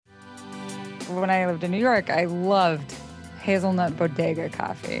when I lived in New York, I loved hazelnut bodega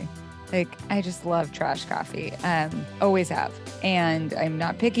coffee. Like, I just love trash coffee. Always have. And I'm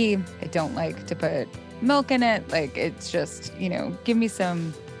not picky. I don't like to put milk in it. Like, it's just, give me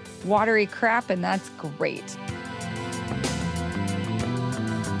some watery crap and that's great.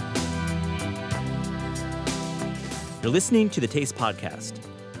 You're listening to the Taste Podcast.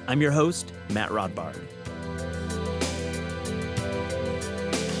 I'm your host, Matt Rodbard.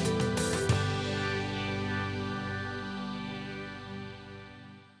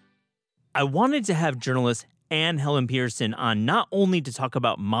 I wanted to have journalist Helen Petersen on not only to talk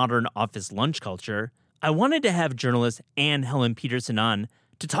about modern office lunch culture, I wanted to have journalist Helen Petersen on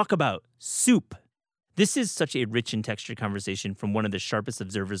to talk about soup. This is such a rich and textured conversation from one of the sharpest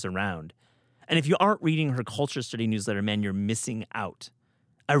observers around. And if you aren't reading her culture study newsletter, man, you're missing out.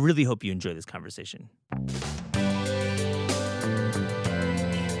 I really hope you enjoy this conversation.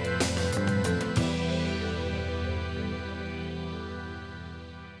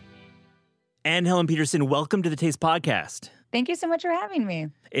 Helen Petersen, welcome to the Taste Podcast. Thank you so much for having me.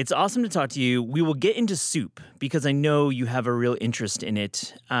 It's awesome to talk to you. We will get into soup because I know you have a real interest in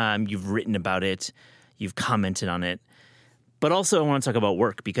it. You've written about it. You've commented on it. But also I want to talk about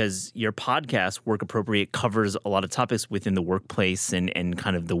work because your podcast, Work Appropriate, covers a lot of topics within the workplace and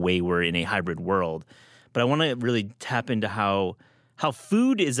kind of the way we're in a hybrid world. But I want to really tap into how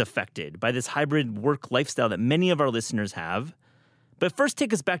food is affected by this hybrid work lifestyle that many of our listeners have. But first,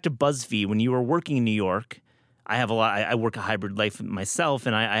 take us back to BuzzFeed when you were working in New York. I work a hybrid life myself,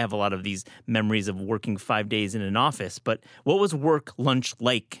 and I have a lot of these memories of working 5 days in an office. But what was work lunch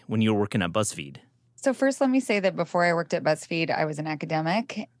like when you were working at BuzzFeed? So first, let me say that before I worked at BuzzFeed, I was an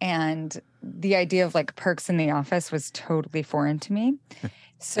academic, and the idea of like perks in the office was totally foreign to me.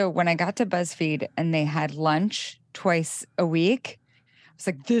 So when I got to BuzzFeed and they had lunch twice a week, I was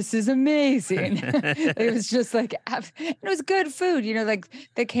like, this is amazing. It was just like, it was good food, like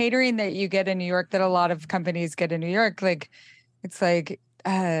the catering that you get in New York that a lot of companies get in New York. Like, it's like,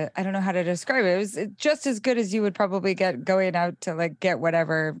 I don't know how to describe it. It was just as good as you would probably get going out to like get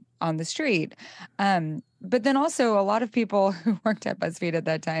whatever on the street. But then also a lot of people who worked at BuzzFeed at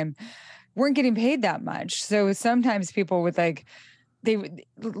that time weren't getting paid that much. So sometimes people would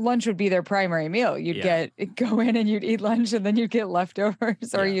lunch would be their primary meal. You'd go in and you'd eat lunch and then you'd get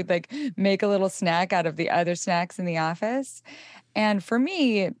leftovers or you'd like make a little snack out of the other snacks in the office. And for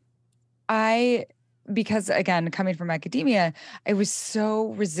me, because again, coming from academia, I was so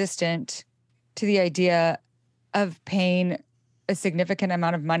resistant to the idea of paying a significant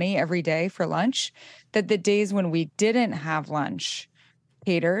amount of money every day for lunch that the days when we didn't have lunch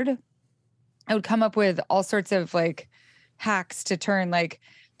catered, I would come up with all sorts of like hacks to turn like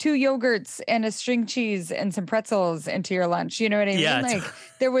 2 yogurts and a string cheese and some pretzels into your lunch. You know what I mean? Like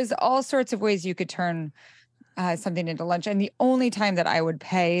there was all sorts of ways you could turn something into lunch. And the only time that I would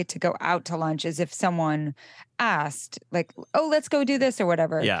pay to go out to lunch is if someone asked like, oh, let's go do this or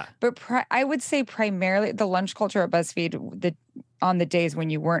whatever. Yeah. But I would say primarily the lunch culture at BuzzFeed on the days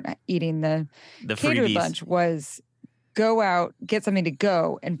when you weren't eating the catered freebies. Lunch was go out, get something to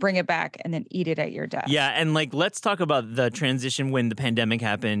go and bring it back and then eat it at your desk. Yeah. And like, let's talk about the transition when the pandemic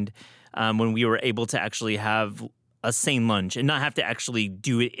happened, when we were able to actually have a sane lunch and not have to actually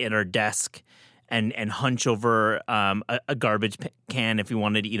do it at our desk and hunch over a garbage can if we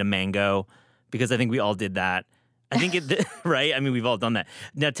wanted to eat a mango, because I think we all did that. I think it right. I mean, we've all done that.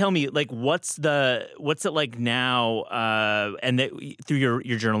 Now, tell me, like, what's it like now? And through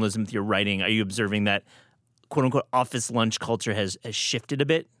your journalism, through your writing, are you observing that "quote unquote" office lunch culture has shifted a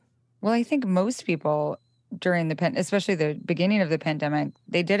bit? Well, I think most people during especially the beginning of the pandemic,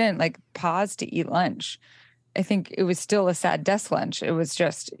 they didn't like pause to eat lunch. I think it was still a sad desk lunch. It was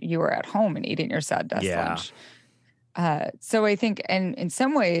just you were at home and eating your sad desk lunch. So I think, and in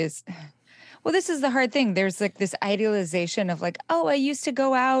some ways, well, this is the hard thing. There's like this idealization of like, oh, I used to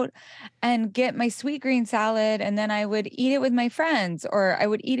go out and get my sweet green salad and then I would eat it with my friends or I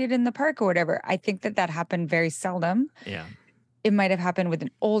would eat it in the park or whatever. I think that happened very seldom. Yeah. It might have happened with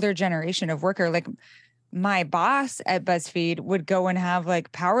an older generation of worker. Like my boss at BuzzFeed would go and have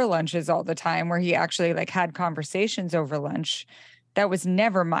like power lunches all the time where he actually like had conversations over lunch. That was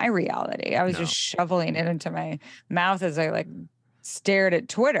never my reality. I was just shoveling it into my mouth as I like stared at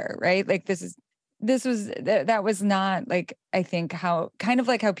Twitter, right? Like that was not like, I think how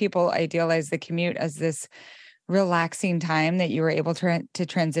people idealize the commute as this relaxing time that you were able to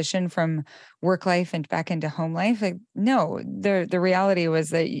transition from work life and back into home life. Like, no, the reality was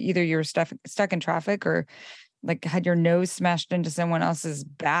that either you were stuck in traffic or like had your nose smashed into someone else's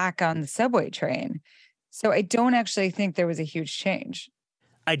back on the subway train. So I don't actually think there was a huge change.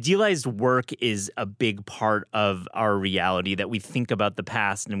 idealized work is a big part of our reality, that we think about the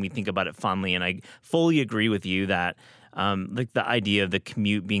past and we think about it fondly. And I fully agree with you that like the idea of the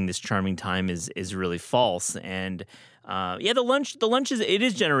commute being this charming time is really false. And the lunch it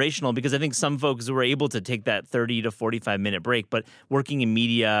is generational, because I think some folks were able to take that 30 to 45-minute break, but working in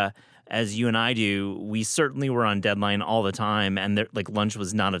media, as you and I do, we certainly were on deadline all the time, and like lunch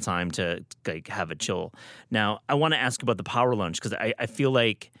was not a time to like have a chill. Now, I want to ask about the power lunch, because I feel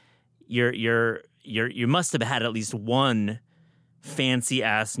like you must have had at least one fancy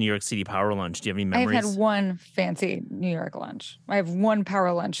ass New York City power lunch. Do you have any memories? I've had one fancy New York lunch. I have one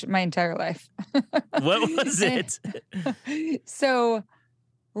power lunch my entire life. What was it? So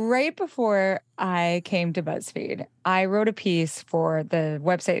right before I came to BuzzFeed, I wrote a piece for the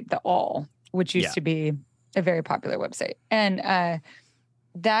website The All, which used to be a very popular website. And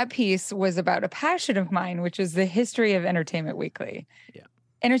that piece was about a passion of mine, which is the history of Entertainment Weekly. Yeah.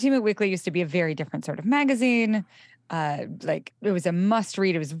 Entertainment Weekly used to be a very different sort of magazine. Like it was a must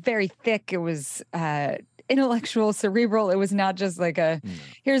read. It was very thick. It was intellectual, cerebral. It was not just like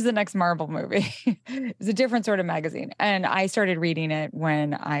here's the next Marvel movie. It was a different sort of magazine. And I started reading it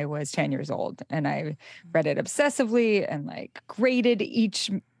when I was 10 years old, and I read it obsessively and like graded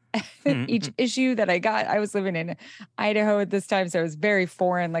each issue that I got. I was living in Idaho at this time, so it was very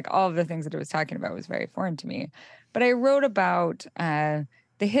foreign. Like all of the things that it was talking about was very foreign to me. But I wrote about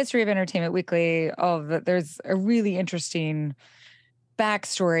the history of Entertainment Weekly. There's a really interesting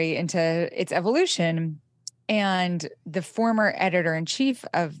backstory into its evolution. And the former editor-in-chief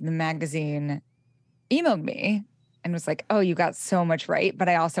of the magazine emailed me and was like, "Oh, you got so much right, but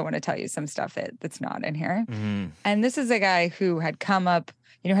I also want to tell you some stuff that's not in here." Mm-hmm. And this is a guy who had come up,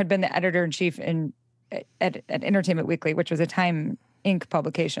 had been the editor-in-chief at Entertainment Weekly, which was a Time Inc.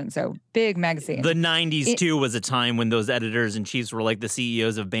 publication, so big magazine. The 90s, too, was a time when those editors-in-chiefs were like the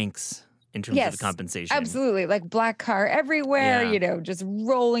CEOs of banks in terms of the compensation. Absolutely. Like black car everywhere, just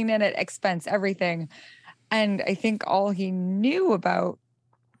rolling in at expense, everything. And I think all he knew about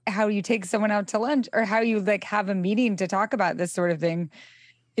how you take someone out to lunch or how you like have a meeting to talk about this sort of thing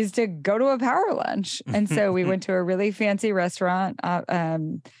is to go to a power lunch. And so we went to a really fancy restaurant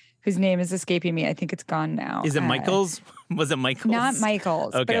whose name is escaping me. I think it's gone now. Is it Michael's? Was it Michael's? Not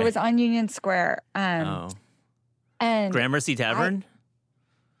Michael's, but it was on Union Square. And Gramercy Tavern?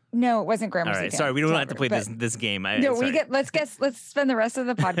 No, it wasn't Gramercy. All right, sorry, we don't have to play this game. Let's spend the rest of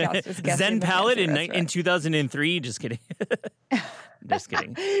the podcast just guessing. Zen Palette in 2003. Just kidding. Just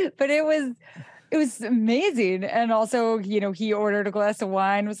kidding. But it was amazing. And also, he ordered a glass of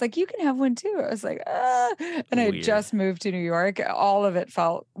wine, was like, "You can have one too." I was like, And I had just moved to New York. All of it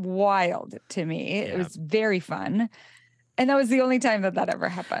felt wild to me. Yeah. It was very fun. And that was the only time that ever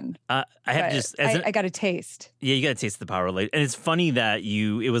happened. I got a taste. Yeah, you got to taste the power. And it's funny that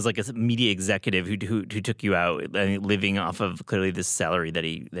it was like a media executive who took you out, living off of clearly this salary that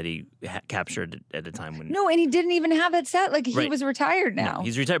he captured at a time when. No, and he didn't even have it set. Like he was retired now. No,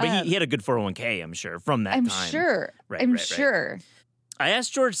 he's retired, but he had a good 401k, I'm sure, from that time. I'm sure. I'm sure. I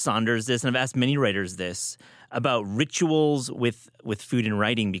asked George Saunders this, and I've asked many writers this, about rituals with food and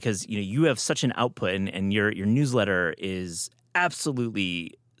writing, because you have such an output, and your newsletter is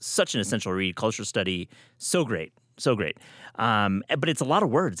absolutely such an essential read, culture study, so great. But it's a lot of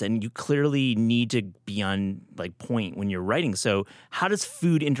words, and you clearly need to be on like point when you're writing. So how does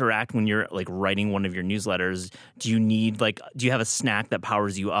food interact when you're like writing one of your newsletters? Do you have a snack that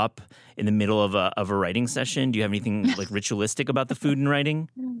powers you up in the middle of a writing session? Do you have anything like ritualistic about the food and writing?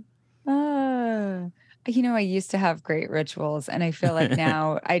 I used to have great rituals, and I feel like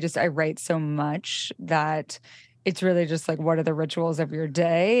now I write so much that it's really just like, what are the rituals of your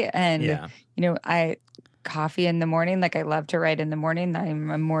day? And, coffee in the morning, like I love to write in the morning.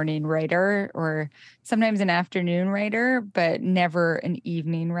 I'm a morning writer, or sometimes an afternoon writer, but never an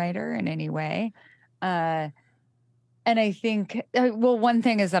evening writer in any way. And I think, one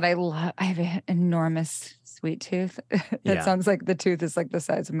thing is that I have an enormous sweet tooth. Sounds like the tooth is like the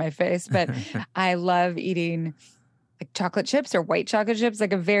size of my face, but I love eating like chocolate chips or white chocolate chips,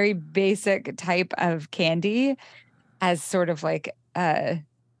 like a very basic type of candy, as sort of like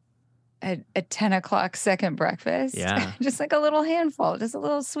a 10 o'clock second breakfast. Yeah. Just like a little handful, just a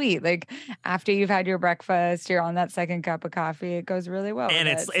little sweet. Like after you've had your breakfast, you're on that second cup of coffee. It goes really well. And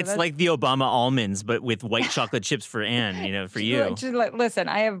it's like the Obama almonds, but with white chocolate chips for Anne, for you. Listen,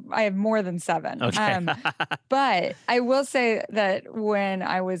 I have more than 7. Okay. But I will say that when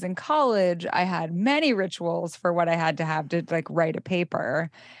I was in college, I had many rituals for what I had to have to like write a paper.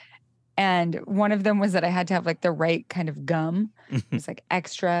 And one of them was that I had to have like the right kind of gum. It was like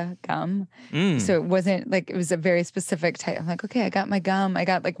extra gum. So it wasn't like, it was a very specific type. I'm like, okay, I got my gum. I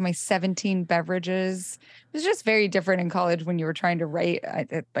got like my 17 beverages. It was just very different in college when you were trying to write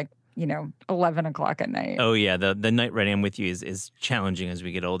at like, 11 o'clock at night. Oh yeah, the night writing, I'm with you, is challenging as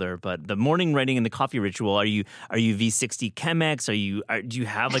we get older. But the morning writing and the coffee ritual, are you V60 Chemex? Do you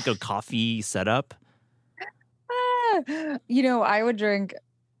have like a coffee setup? I would drink.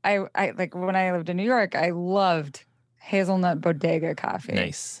 I like when I lived in New York, I loved hazelnut bodega coffee.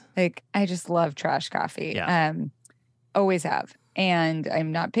 Nice. Like I just love trash coffee. Yeah. Always have. And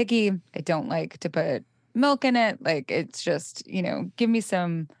I'm not picky. I don't like to put milk in it. Like it's just, give me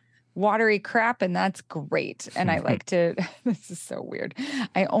some watery crap and that's great. And I like to, this is so weird.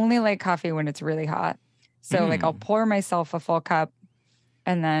 I only like coffee when it's really hot. So like I'll pour myself a full cup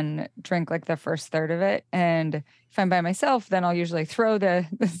and then drink like the first third of it. And if I'm by myself, then I'll usually throw the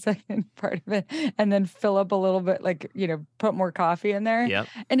second part of it and then fill up a little bit, like, put more coffee in there. Yep.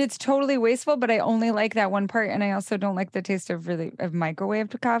 And it's totally wasteful, but I only like that one part. And I also don't like the taste of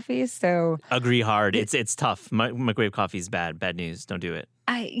microwaved coffee. So agree hard. It's tough. Microwave coffee is bad. Bad news. Don't do it.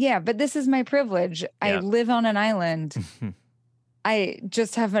 But this is my privilege. Yeah. I live on an island. I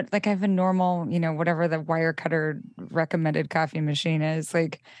just have I have a normal, whatever the wire cutter recommended coffee machine is.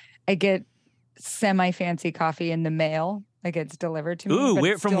 Like I get semi-fancy coffee in the mail. Like it's delivered to me.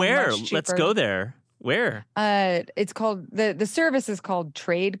 Ooh, from where? Let's go there. Where? It's called, the service is called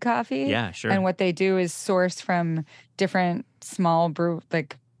Trade Coffee. Yeah, sure. And what they do is source from different small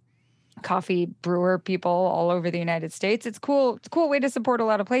coffee brewer people all over the United States. It's cool. It's a cool way to support a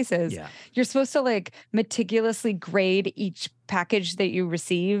lot of places. Yeah. You're supposed to meticulously grade each package that you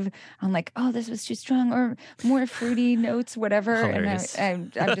receive on oh, this was too strong or more fruity notes, whatever. Hilarious.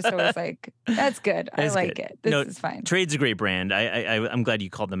 And I'm just always like, that's good. I like it. This is fine. Trade's a great brand. I'm glad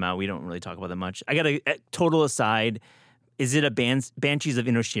you called them out. We don't really talk about them much. I got a total aside. Is it a Banshees of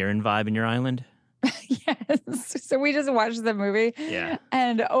Inisherin vibe in your island? Yes. So we just watched the movie. Yeah.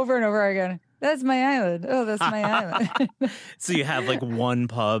 And over again, that's my island. Oh, that's my island. So you have one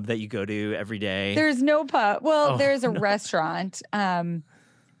pub that you go to every day? There's no pub. Well, there's a restaurant. There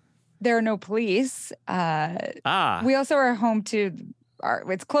are no police. We also are home to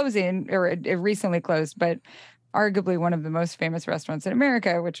it's closing, or it recently closed, but arguably one of the most famous restaurants in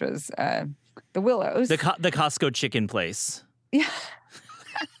America, which was the Willows. The Costco chicken place. Yeah.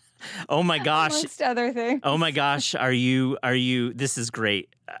 Oh my gosh. Amongst other things. Oh my gosh. Are you, this is great.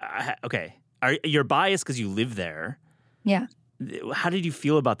 Okay. You're biased because you live there. Yeah. How did you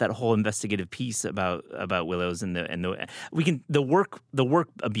feel about that whole investigative piece about Willows and the work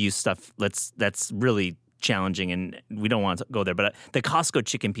abuse stuff? That's really challenging and we don't want to go there. But the Costco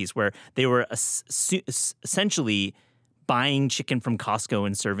chicken piece where they were essentially buying chicken from Costco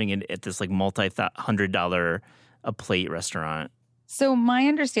and serving it at this multi-$100 a plate restaurant. So my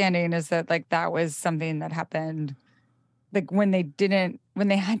understanding is that that was something that happened when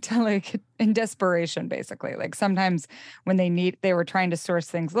they had to in desperation, basically. Sometimes when they were trying to source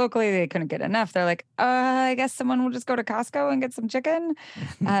things locally, they couldn't get enough. They're like, I guess someone will just go to Costco and get some chicken.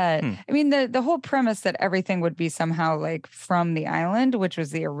 I mean, the whole premise that everything would be somehow from the island, which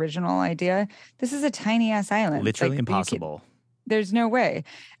was the original idea. This is a tiny ass island. Literally impossible. There's no way.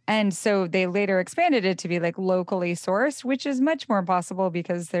 And so they later expanded it to be locally sourced, which is much more possible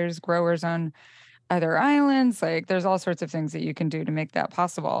because there's growers on other islands. There's all sorts of things that you can do to make that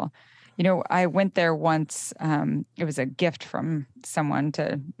possible. I went there once. It was a gift from someone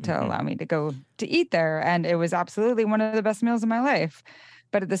to allow me to go to eat there. And it was absolutely one of the best meals of my life.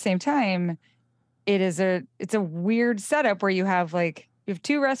 But at the same time, it's a weird setup where you have you have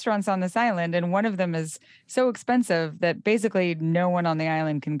two restaurants on this island, and one of them is so expensive that basically no one on the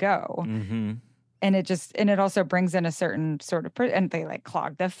island can go. Mm-hmm. And it also brings in a certain sort of and they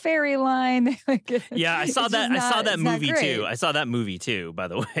clog the ferry line. Yeah, I saw that. I saw that movie too. I saw that movie too, by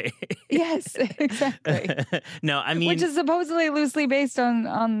the way. Yes, exactly. No, I mean, which is supposedly loosely based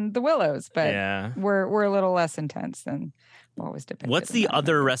on the Willows, but yeah, we're a little less intense than what was depicted. What's the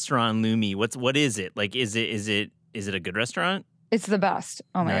other restaurant, Lumi? What is it? Is it a good restaurant? It's the best.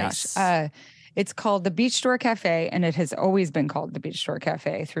 Oh my gosh. It's called the Beach Store Cafe, and it has always been called the Beach Store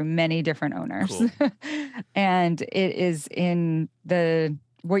Cafe through many different owners. Cool. And it is in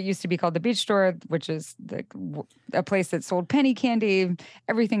what used to be called the Beach Store, which is a place that sold penny candy,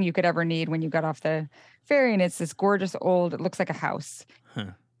 everything you could ever need when you got off the ferry. And it's this gorgeous it looks like a house. Huh.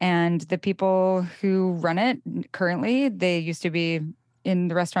 And the people who run it currently, they used to be in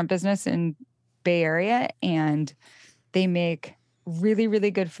the restaurant business in Bay Area, and they make really,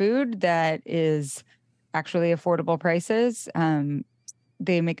 really good food that is actually affordable prices.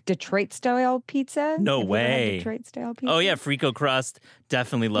 they make Detroit style pizza. No Have you ever had way. Detroit style pizza? Oh yeah, Frico crust.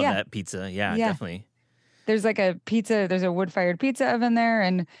 Definitely love Yeah. that pizza. Yeah, Yeah. definitely. There's like there's a wood-fired pizza oven there,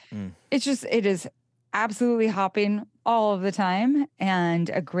 and it is absolutely hopping all of the time and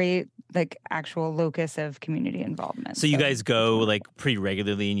a great like actual locus of community involvement. So you guys go like pretty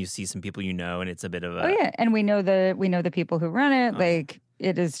regularly and you see some people you know, and it's a bit of a... Oh yeah, and we know the people who run it. Like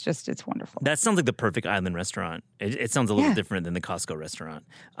it's wonderful. That sounds like the perfect island restaurant. It sounds a little different than the Costco restaurant.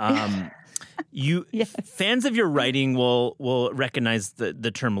 Fans of your writing will recognize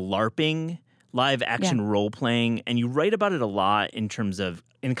the term LARPing, live action role playing, and you write about it a lot in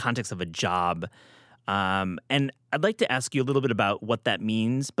context of a job. And I'd like to ask you a little bit about what that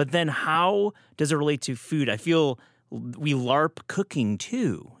means, but then how does it relate to food? I feel we LARP cooking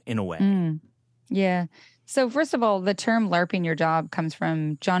too, in a way. Yeah. So first of all, the term LARPing your job comes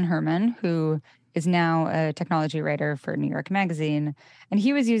from John Herman, who is now a technology writer for New York Magazine. And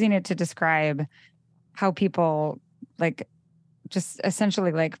he was using it to describe how people like just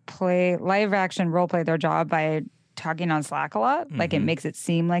essentially like play live action role play their job by talking on Slack a lot. Like it makes it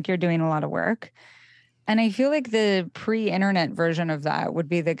seem like you're doing a lot of work. And I feel like the pre-internet version of that would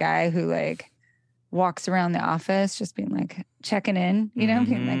be the guy who like walks around the office just being like checking in,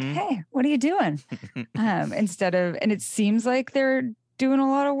 being like, hey, what are you doing? And it seems like they're doing a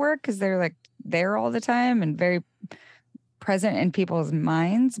lot of work because they're like there all the time and very present in people's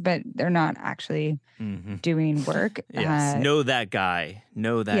minds, but they're not actually doing work. Yes. Know that guy.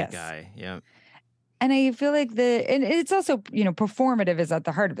 Yeah. And I feel like and it's also, performative is at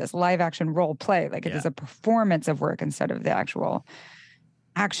the heart of this live action role play. Like it is a performance of work instead of the actual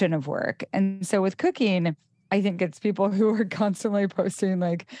action of work. And so with cooking, I think it's people who are constantly posting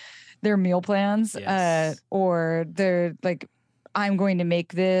like their meal plans, or they're like, I'm going to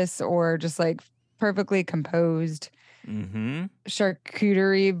make this, or just like perfectly composed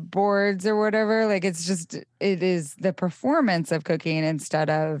charcuterie boards or whatever. Like it is the performance of cooking instead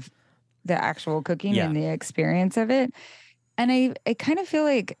of the actual cooking and the experience of it. And I kind of feel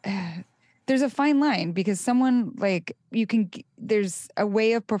like there's a fine line because someone like there's a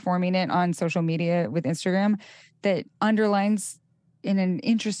way of performing it on social media with Instagram that underlines in an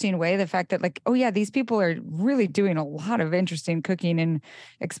interesting way the fact that like, oh yeah, these people are really doing a lot of interesting cooking and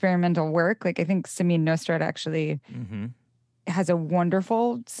experimental work. Like I think Samin Nosrat actually has a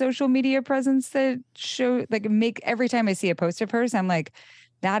wonderful social media presence that every time I see a post of hers, I'm like,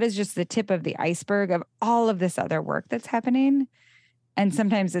 that is just the tip of the iceberg of all of this other work that's happening. And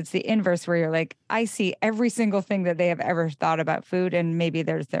sometimes it's the inverse where you're like, I see every single thing that they have ever thought about food, and maybe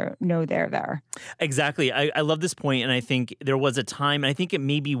there's no there. Exactly. I love this point, and I think there was a time, and I think it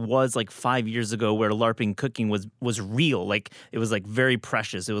maybe was like 5 years ago, where LARPing cooking was real. Like it was like very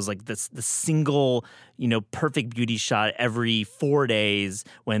precious. It was like the single, perfect beauty shot every 4 days,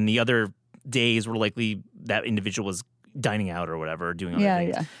 when the other days were likely that individual was dining out or whatever, doing other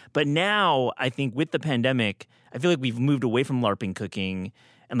things. Yeah. But now I think with the pandemic, I feel like we've moved away from LARPing cooking,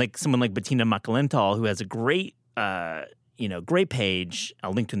 and like someone like Bettina Makalental, who has a great, great page,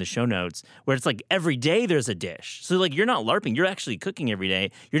 I'll link to in the show notes, where it's like every day there's a dish. So like you're not LARPing, you're actually cooking every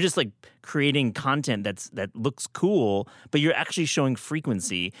day. You're just like creating content that looks cool, but you're actually showing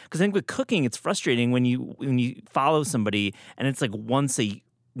frequency. Because I think with cooking, it's frustrating when you follow somebody and it's like once a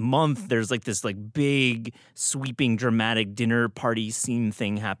month there's like this like big sweeping dramatic dinner party scene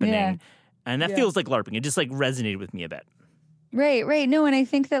thing happening, and that feels like LARPing. It just like resonated with me a bit. Right. No, and I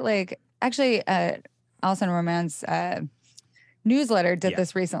think that like actually Alison Roman's newsletter did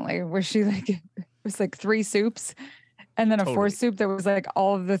this recently, where she like it was like 3 soups and then a 4th soup that was like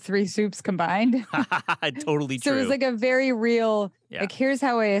all of the 3 soups combined. Totally true. So it was like a very real like here's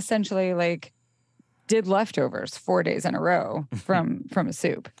how I essentially like did leftovers 4 days in a row from a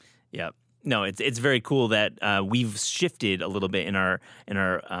soup. Yeah. No, it's very cool that we've shifted a little bit in our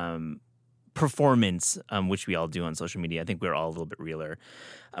performance, which we all do on social media. I think we're all a little bit realer.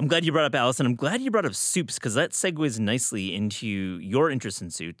 I'm glad you brought up Allison. I'm glad you brought up soups, because that segues nicely into your interest in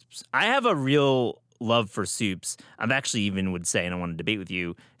soups. I have a real love for soups. I've actually even would say, and I want to debate with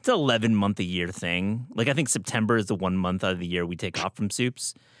you, it's an 11-month-a-year thing. Like I think September is the 1 month out of the year we take off from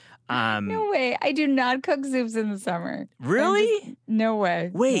soups. No way. I do not cook soups in the summer. Really? No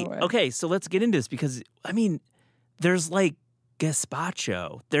way. Wait. No way. Okay, so let's get into this, because, I mean, there's like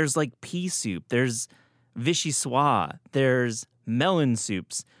gazpacho, there's like pea soup, there's vichyssoise, there's melon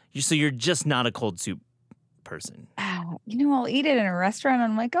soups. So you're just not a cold soup person. I'll eat it in a restaurant.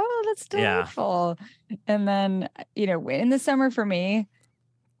 And I'm like, oh, that's delightful. Yeah. And then, in the summer for me,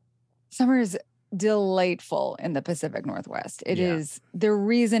 summer is delightful in the Pacific Northwest. It Yeah. is the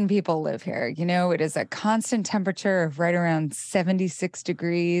reason people live here. You know, it is a constant temperature of right around 76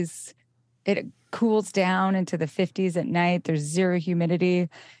 degrees. It cools down into the 50s at night. There's zero humidity.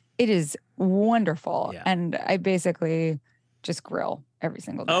 It is wonderful. Yeah. And I basically just grill every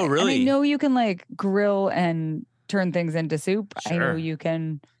single day. Oh, And I really? know you can like grill and turn things into soup. I know Sure. you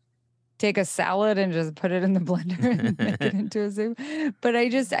can take a salad and just put it in the blender and make it into a soup. But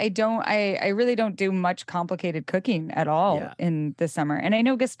I really don't do much complicated cooking at all Yeah. in the summer. And I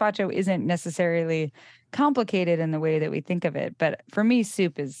know gazpacho isn't necessarily complicated in the way that we think of it, but for me,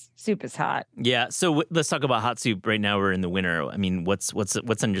 soup is hot. Yeah. So let's talk about hot soup. Right now we're in the winter. I mean, what's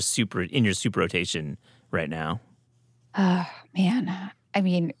on your soup rotation right now? Oh man. I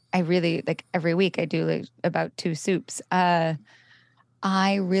mean, I really like every week I do like about 2 soups.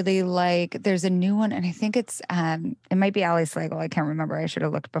 I really like, there's a new one, and I think it might be Ali Slagle. I can't remember. I should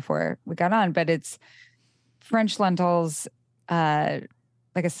have looked before we got on, but it's French lentils, like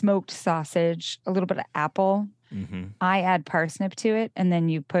a smoked sausage, a little bit of apple. Mm-hmm. I add parsnip to it, and then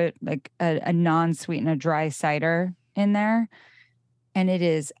you put like a non-sweetened, a dry cider in there. And it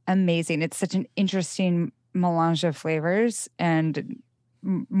is amazing. It's such an interesting melange of flavors and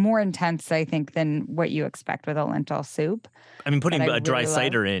more intense, I think, than what you expect with a lentil soup. I mean, putting a dry really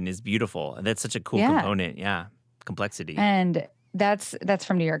cider in is beautiful. That's such a cool Yeah. component. Yeah. Complexity. And that's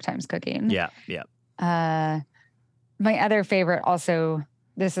from New York Times Cooking. Yeah. Yeah. My other favorite also,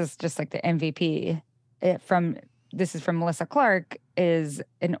 this is just like the MVP this is from Melissa Clark, is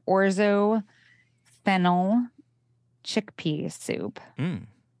an orzo fennel chickpea soup. Mm.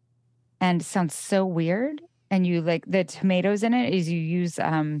 And it sounds so weird. And you like the tomatoes in it is you use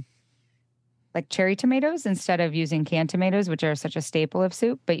like cherry tomatoes instead of using canned tomatoes, which are such a staple of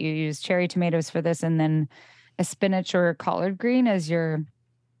soup, but you use cherry tomatoes for this, and then a spinach or collard green as your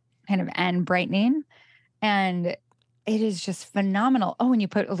kind of end brightening. And it is just phenomenal. Oh, and you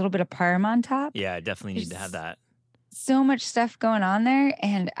put a little bit of parm on top. Yeah, I definitely need to have that. So much stuff going on there,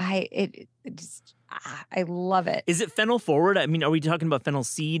 and I love it. Is it fennel forward? I mean, are we talking about fennel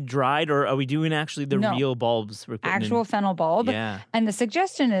seed dried, or are we doing actually the real bulbs? Actual fennel bulb. Yeah. And the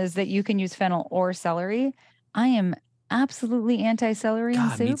suggestion is that you can use fennel or celery. I am absolutely anti-celery in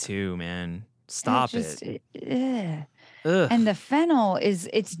soup. Me too, man. Stop it. Ugh. And the fennel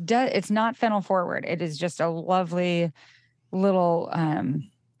it's not fennel forward. It is just a lovely little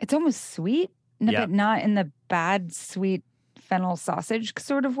it's almost sweet, but not in the bad sweet fennel sausage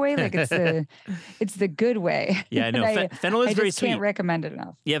sort of way. Like it's the good way. Yeah, I know. Fennel is very sweet. I can't recommend it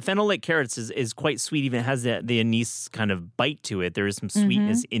enough. Yeah, fennel, like carrots, is quite sweet. Even has the anise kind of bite to it. There is some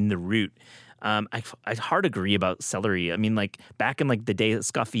sweetness in the root. I hard agree about celery. I mean, like back in like the day,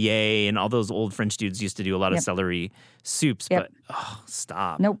 Scoffier and all those old French dudes used to do a lot of celery soups. But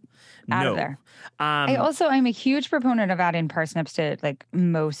stop. Nope. Out of there. I'm a huge proponent of adding parsnips to like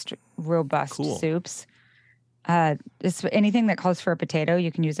most robust soups. Anything that calls for a potato,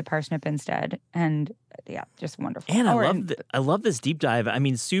 you can use a parsnip instead, and just wonderful. And I love this deep dive. I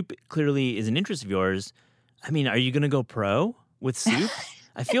mean, soup clearly is an interest of yours. I mean, are you going to go pro with soup?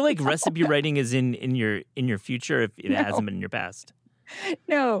 I feel like recipe writing is in your future if it hasn't been in your past.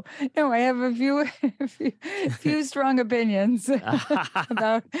 No, I have a few strong opinions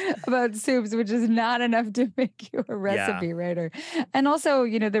about soups, which is not enough to make you a recipe writer. And also,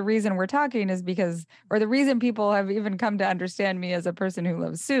 the reason we're talking is the reason people have even come to understand me as a person who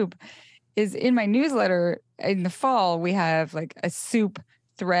loves soup is in my newsletter in the fall, we have like a soup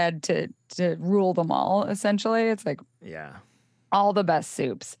thread to rule them all. Essentially, it's like all the best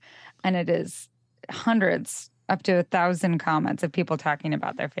soups, and it is hundreds, up to 1,000 comments of people talking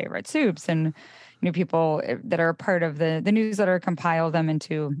about their favorite soups, and people that are a part of the newsletter compile them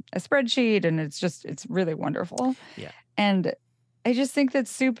into a spreadsheet, and it's really wonderful. Yeah, and I just think that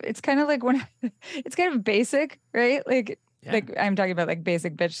soup, it's kind of like it's kind of basic, right? Like I'm talking about like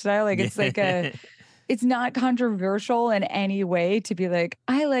basic bitch style. Like it's like it's not controversial in any way to be like,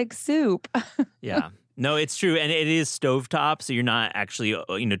 I like soup. Yeah. No, it's true. And it is stovetop, so you're not actually,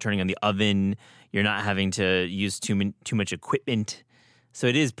 turning on the oven. You're not having to use too much equipment. So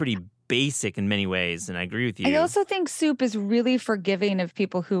it is pretty basic in many ways, and I agree with you. I also think soup is really forgiving of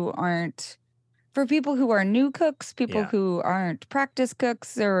people who aren't, for people who are new cooks, people who aren't practice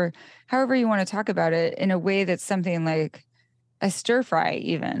cooks, or however you want to talk about it, in a way that something like a stir fry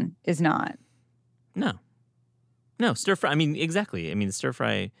even is not. No, stir fry. I mean, exactly. I mean, stir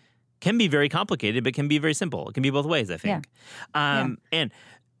fry can be very complicated, but can be very simple. It can be both ways, I think. And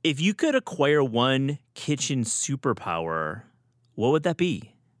if you could acquire one kitchen superpower, what would that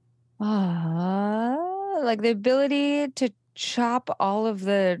be? Like the ability chop all of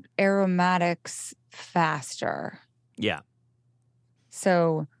the aromatics faster. Yeah.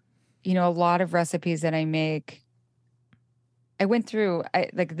 So, a lot of recipes that I make, I went through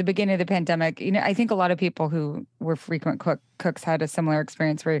like the beginning of the pandemic. I think a lot of people who were frequent cooks had a similar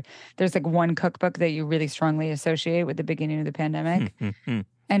experience where there's like one cookbook that you really strongly associate with the beginning of the pandemic.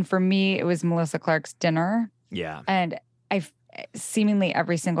 And for me, it was Melissa Clark's Dinner. Yeah. And I've seemingly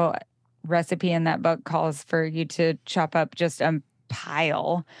every single recipe in that book calls for you to chop up just a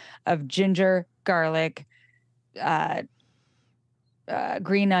pile of ginger, garlic,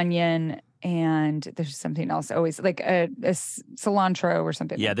 green onion, and there's something else always like a cilantro or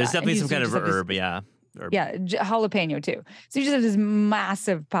something. Yeah, like there's that. definitely some kind of herb. Yeah. Yeah, jalapeno too. So you just have this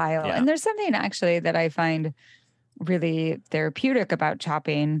massive pile. Yeah. And there's something actually that I find really therapeutic about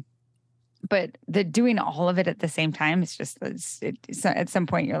chopping, but doing all of it at the same time, it's just, at some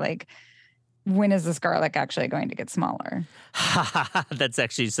point you're like, when is this garlic actually going to get smaller? That's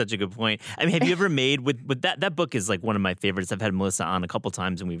actually such a good point. I mean, have you ever made with that book is like one of my favorites. I've had Melissa on a couple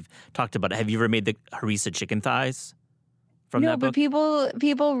times and we've talked about it. Have you ever made the harissa chicken thighs from that book? But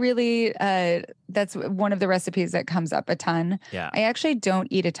people really, that's one of the recipes that comes up a ton. Yeah. I actually don't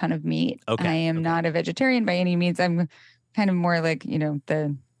eat a ton of meat. Okay. I am not a vegetarian by any means. I'm kind of more like,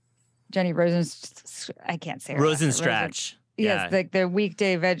 the Jenny I can't say her last name. Rosenstratch. Yes, like the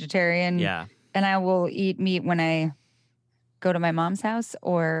weekday vegetarian. Yeah. And I will eat meat when I go to my mom's house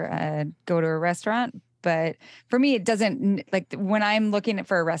or go to a restaurant. But for me, it doesn't, like when I'm looking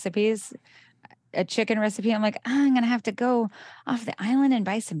for recipes, a chicken recipe, I'm like, I'm going to have to go off the island and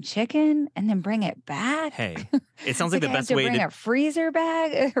buy some chicken and then bring it back. Hey, it sounds like the best way to bring a freezer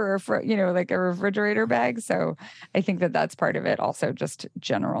bag or like a refrigerator bag. So I think that's part of it. Also, just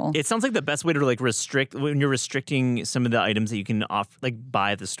general. It sounds like the best way to like restrict when you're restricting some of the items that you can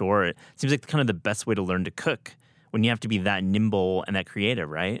buy at the store. It seems like kind of the best way to learn to cook when you have to be that nimble and that creative,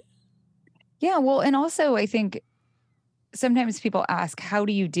 right? Yeah. Well, and also I think sometimes people ask, how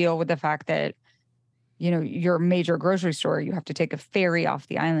do you deal with the fact that your major grocery store, you have to take a ferry off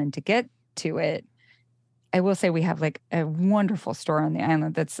the island to get to it. I will say we have like a wonderful store on the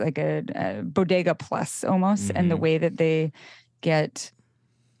island that's like a bodega plus almost. Mm-hmm. And the way that they get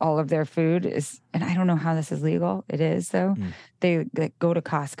all of their food is, and I don't know how this is legal. It is though. They like go to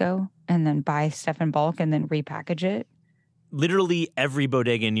Costco and then buy stuff in bulk and then repackage it. Literally every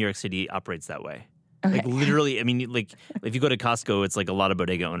bodega in New York City operates that way. Okay. Like literally, I mean, like if you go to Costco, it's like a lot of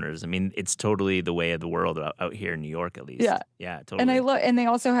bodega owners. I mean, it's totally the way of the world out here in New York, at least. Yeah, totally. And they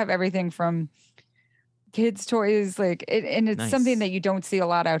also have everything from kids' toys, and it's nice. Something that you don't see a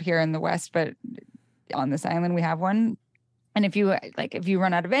lot out here in the West, but on this island we have one. And if you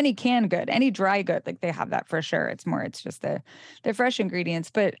run out of any canned good, any dry good, like they have that for sure. It's just the fresh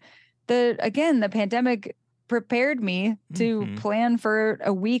ingredients. But the pandemic prepared me to plan for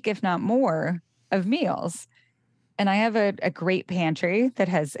a week, if not more, of meals. And I have a great pantry that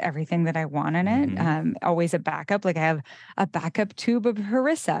has everything that I want in it. Always a backup. Like I have a backup tube of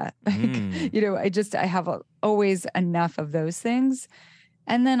harissa. I have always enough of those things.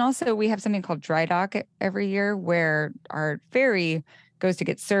 And then also we have something called dry dock every year where our ferry goes to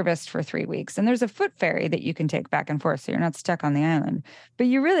get serviced for 3 weeks. And there's a foot ferry that you can take back and forth. So you're not stuck on the island, but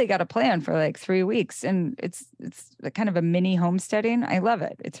you really got to plan for like 3 weeks. And it's kind of a mini homesteading. I love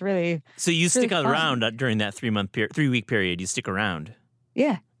it. It's really, so you it's stick really around during that 3 week period. You stick around.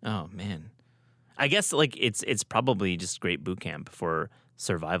 Yeah. Oh man. I guess like it's probably just great boot camp for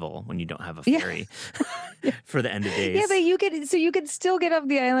survival when you don't have a ferry for the end of days. Yeah, but you could still get off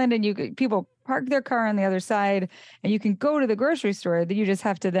the island and people park their car on the other side and you can go to the grocery store. That you just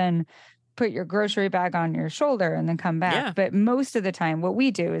have to then put your grocery bag on your shoulder and then come back. Yeah. But most of the time what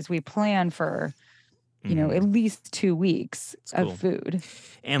we do is we plan for at least 2 weeks of food.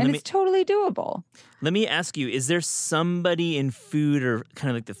 And it's totally doable. Let me ask you, is there somebody in food or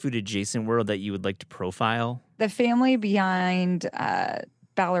kind of like the food adjacent world that you would like to profile? The family behind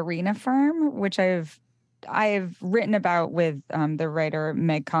Ballerina Farm, which I've written about with the writer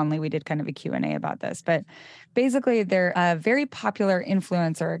Meg Conley. We did kind of a Q&A about this. But basically, they're a very popular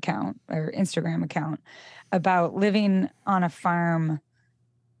influencer account or Instagram account about living on a farm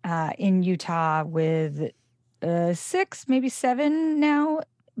in Utah with 6, maybe 7 now,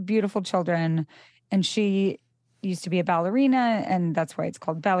 beautiful children. And she used to be a ballerina, and that's why it's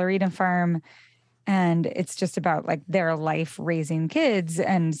called Ballerina Farm. And it's just about like their life raising kids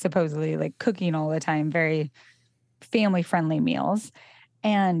and supposedly like cooking all the time, very family-friendly meals.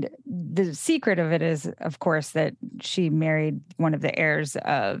 And the secret of it is, of course, that she married one of the heirs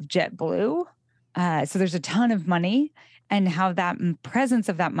of JetBlue. So there's a ton of money, and how that presence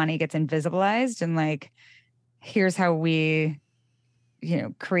of that money gets invisibilized and like here's how we,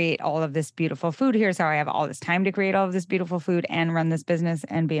 create all of this beautiful food. Here's how I have all this time to create all of this beautiful food and run this business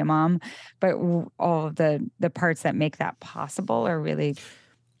and be a mom. But all of the parts that make that possible are really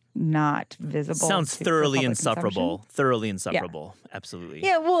not visible. Sounds thoroughly insufferable. Thoroughly insufferable. Yeah. Absolutely.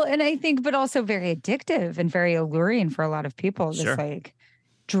 Yeah. Well, and I think, but also very addictive and very alluring for a lot of people. Sure. This like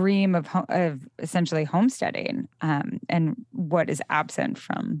dream of essentially homesteading, and what is absent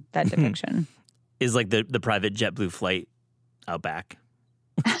from that depiction is like the private JetBlue flight out back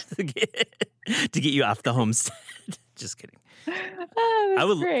to get you off the homestead. Just kidding. Oh,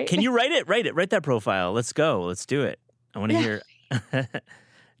 that's great. Can you write it? Write that profile. Let's go. Let's do it. I want to hear.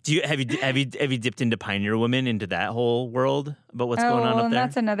 Have you dipped into Pioneer Woman, into that whole world about what's going on up there?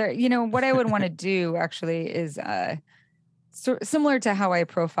 That's another. What I would want to do actually is similar to how I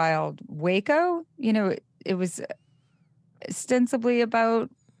profiled Waco. It was ostensibly about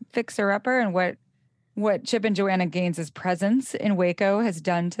Fixer Upper and what Chip and Joanna Gaines' presence in Waco has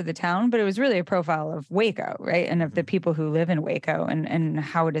done to the town, but it was really a profile of Waco, right? And of the people who live in Waco and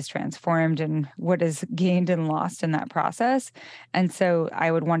how it is transformed and what is gained and lost in that process. And so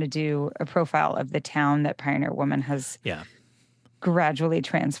I would want to do a profile of the town that Pioneer Woman has gradually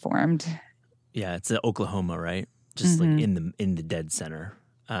transformed. Yeah, it's Oklahoma, right? Just like in the dead center.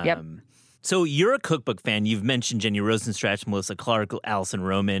 Yep. So you're a cookbook fan. You've mentioned Jenny Rosenstrach, Melissa Clark, Allison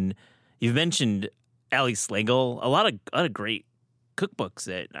Roman. You've mentioned Ali Slagle, a lot of great cookbooks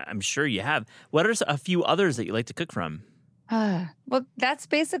that I'm sure you have. What are a few others that you like to cook from? Well, that's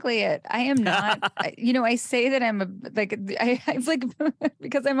basically it. I am not, I say that I'm it's like,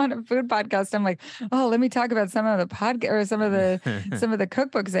 because I'm on a food podcast, I'm like, oh, let me talk about some of the some of the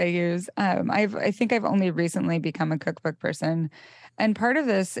cookbooks I use. I think I've only recently become a cookbook person. And part of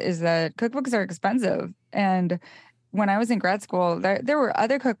this is that cookbooks are expensive. And when I was in grad school, there were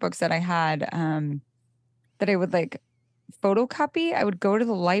other cookbooks that I had, that I would like photocopy. I would go to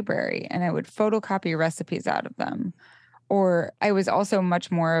the library and I would photocopy recipes out of them. Or I was also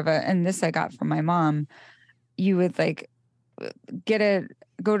much more of and this I got from my mom, you would like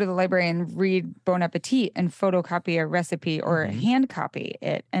go to the library and read Bon Appetit and photocopy a recipe or hand copy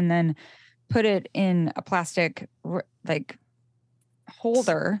it and then put it in a plastic like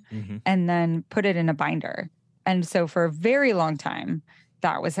holder and then put it in a binder. And so for a very long time,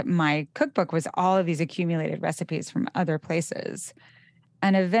 that was my cookbook, was all of these accumulated recipes from other places.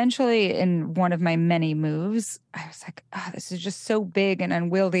 And eventually in one of my many moves, I was like, this is just so big and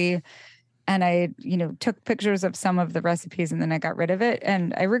unwieldy. And I, took pictures of some of the recipes and then I got rid of it.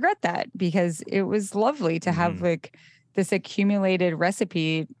 And I regret that because it was lovely to have like this accumulated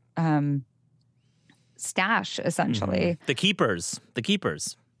recipe stash, essentially. The keepers.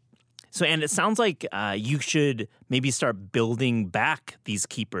 So, and it sounds like you should maybe start building back these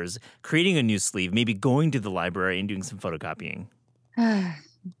keepers, creating a new sleeve, maybe going to the library and doing some photocopying.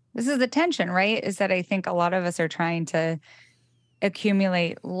 This is the tension, right? Is that I think a lot of us are trying to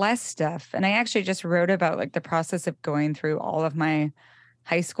accumulate less stuff. And I actually just wrote about like the process of going through all of my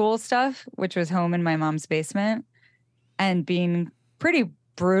high school stuff, which was home in my mom's basement, and being pretty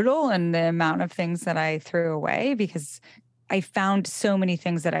brutal in the amount of things that I threw away because I found so many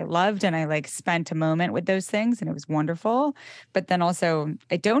things that I loved and I like spent a moment with those things and it was wonderful. But then also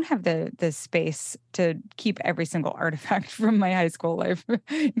I don't have the space to keep every single artifact from my high school life,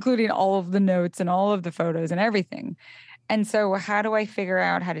 including all of the notes and all of the photos and everything. And so how do I figure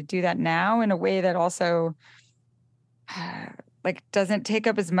out how to do that now in a way that also like doesn't take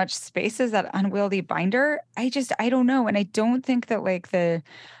up as much space as that unwieldy binder? I don't know. And I don't think that like the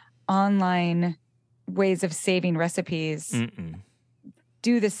online ways of saving recipes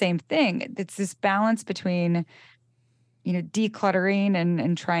do the same thing. It's this balance between, decluttering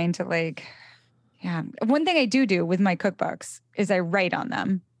and trying to like, One thing I do with my cookbooks is I write on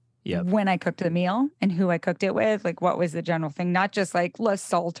them when I cooked the meal and who I cooked it with, like what was the general thing, not just like less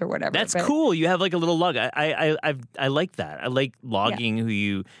salt or whatever. That's cool. You have like a little log. I like that. I like logging who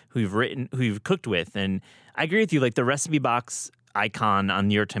you've cooked with. And I agree with you. Like the recipe box icon on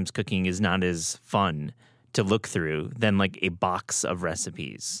New York Times Cooking is not as fun to look through than like a box of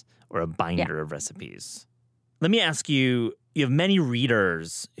recipes or a binder of recipes. Let me ask you, you have many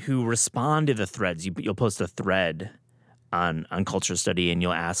readers who respond to the threads. You'll post a thread on Culture Study and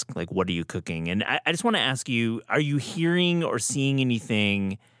you'll ask like, what are you cooking? And I just want to ask you, are you hearing or seeing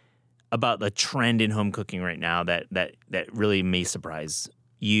anything about the trend in home cooking right now that really may surprise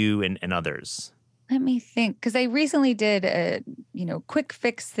you and others? Let me think, because I recently did a quick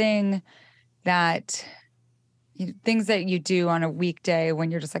fix thing that things that you do on a weekday when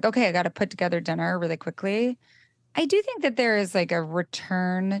you're just like, okay, I got to put together dinner really quickly. I do think that there is like a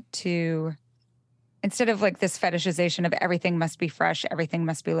return to instead of like this fetishization of everything must be fresh, everything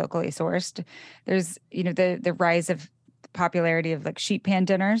must be locally sourced, there's, the rise of popularity of like sheet pan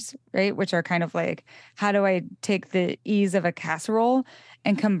dinners, right? Which are kind of like, how do I take the ease of a casserole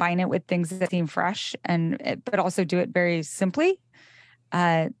and combine it with things that seem fresh but also do it very simply?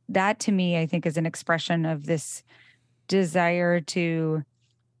 That to me, I think, is an expression of this desire to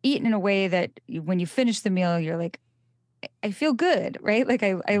eat in a way that when you finish the meal, you're like, I feel good, right? Like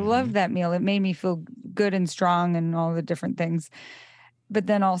I love that meal. It made me feel good and strong and all the different things, but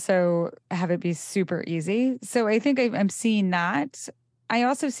then also have it be super easy. So I think I'm seeing that. I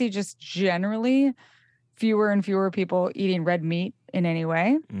also see just generally fewer and fewer people eating red meat in any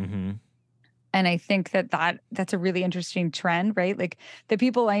way. Mm-hmm. And I think that's a really interesting trend, right? Like the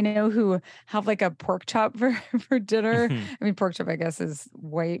people I know who have like a pork chop for dinner. I mean, pork chop, I guess, is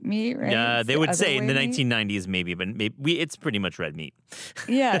white meat, right? Yeah, they would say in the meat. 1990s maybe, but it's pretty much red meat.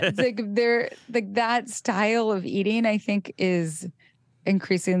 Yeah, it's like they're like that style of eating, I think, is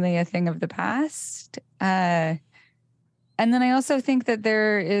increasingly a thing of the past. And then I also think that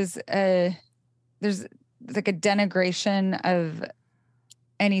there's like a denigration of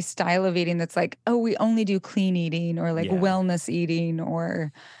any style of eating that's like, oh, we only do clean eating or like wellness eating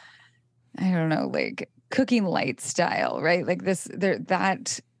or I don't know, like cooking light style, right? Like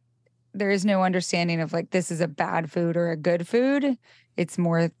there is no understanding of like this is a bad food or a good food. It's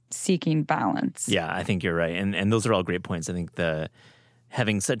more seeking balance. Yeah, I think you're right. And those are all great points. I think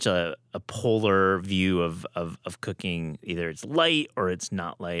having such a polar view of cooking, either it's light or it's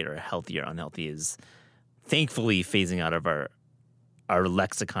not light or healthy or unhealthy, is thankfully phasing out of our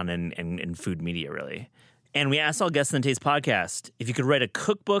lexicon and food media, really. And we asked all guests on the Taste podcast if you could write a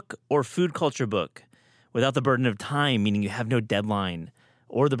cookbook or food culture book without the burden of time, meaning you have no deadline,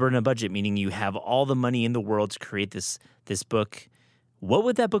 or the burden of budget, meaning you have all the money in the world to create this book, what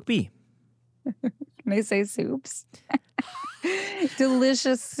would that book be? Can I say soups?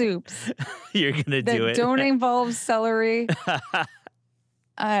 Delicious soups. You're going to do it. That don't involve celery.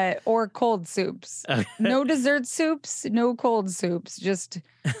 Or cold soups. No dessert soups, no cold soups, just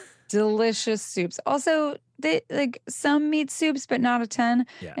delicious soups. Also, they like some meat soups, but not a ton.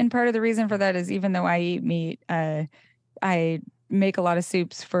 Yeah. And part of the reason for that is even though I eat meat, I make a lot of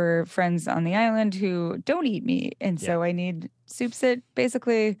soups for friends on the island who don't eat meat. And so I need soups that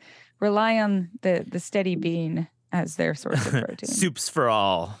basically rely on the steady bean as their source of protein. Soups for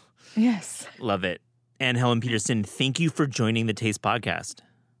all. Yes. Love it. And Helen Petersen, thank you for joining the Taste podcast.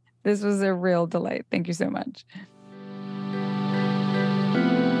 This was a real delight. Thank you so much.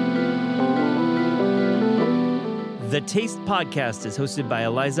 The Taste Podcast is hosted by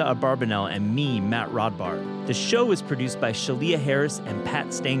Eliza Abarbanel and me, Matt Rodbard. The show is produced by Shalia Harris and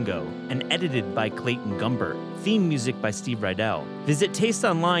Pat Stango and edited by Clayton Gumbert. Theme music by Steve Rydell. Visit Taste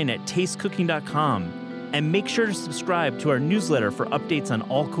online at tastecooking.com and make sure to subscribe to our newsletter for updates on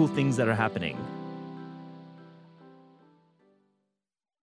all cool things that are happening.